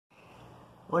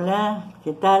Hola,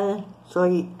 ¿qué tal?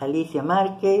 Soy Alicia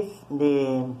Márquez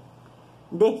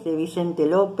desde Vicente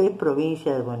López,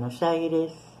 provincia de Buenos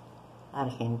Aires,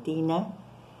 Argentina,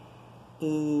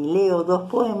 y leo dos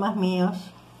poemas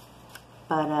míos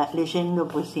para Leyendo,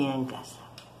 poesía en casa.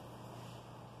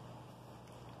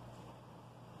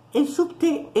 El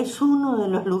subte es uno de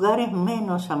los lugares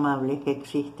menos amables que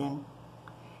existen.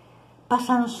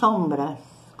 Pasan sombras,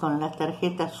 con las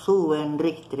tarjetas suben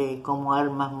ristre como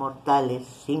armas mortales,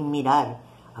 sin mirar,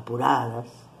 apuradas.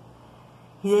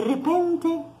 Y de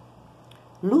repente,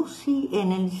 Lucy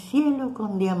en el cielo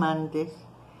con diamantes,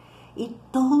 y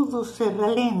todo se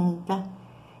ralenta,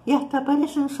 y hasta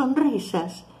aparecen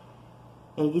sonrisas.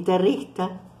 El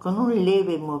guitarrista, con un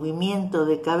leve movimiento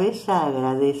de cabeza,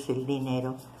 agradece el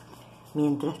dinero.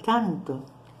 Mientras tanto,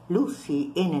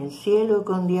 Lucy en el cielo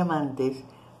con diamantes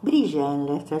brilla en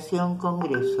la estación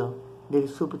Congreso del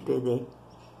subte D.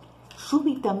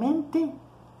 Súbitamente,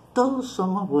 todos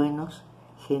somos buenos,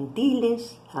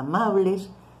 gentiles, amables,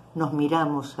 nos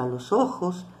miramos a los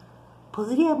ojos.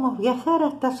 Podríamos viajar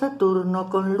hasta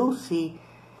Saturno con Lucy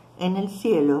en el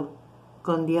cielo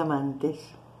con diamantes.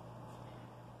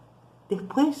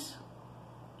 Después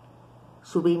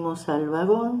subimos al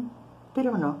vagón,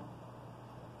 pero no.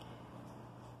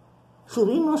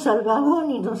 Subimos al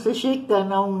vagón y nos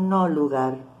eyectan a un no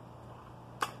lugar.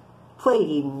 Fue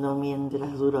lindo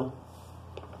mientras duró,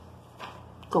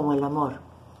 como el amor.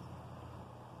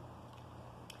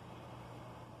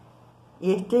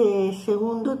 Y este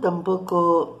segundo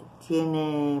tampoco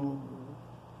tiene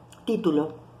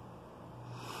título.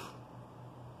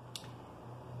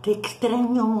 Te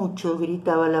extraño mucho,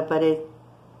 gritaba la pared.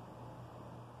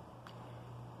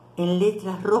 En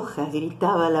letras rojas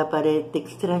gritaba la pared, te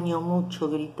extraño mucho,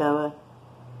 gritaba.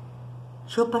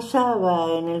 Yo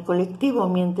pasaba en el colectivo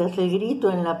mientras el grito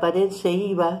en la pared se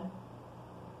iba,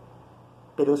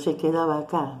 pero se quedaba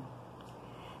acá.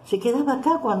 Se quedaba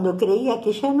acá cuando creía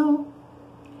que ya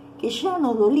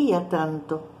no dolía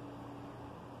tanto.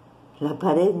 La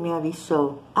pared me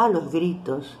avisó a los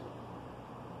gritos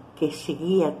que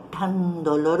seguía tan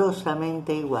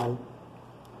dolorosamente igual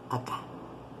acá.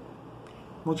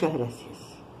 Muchas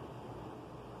gracias.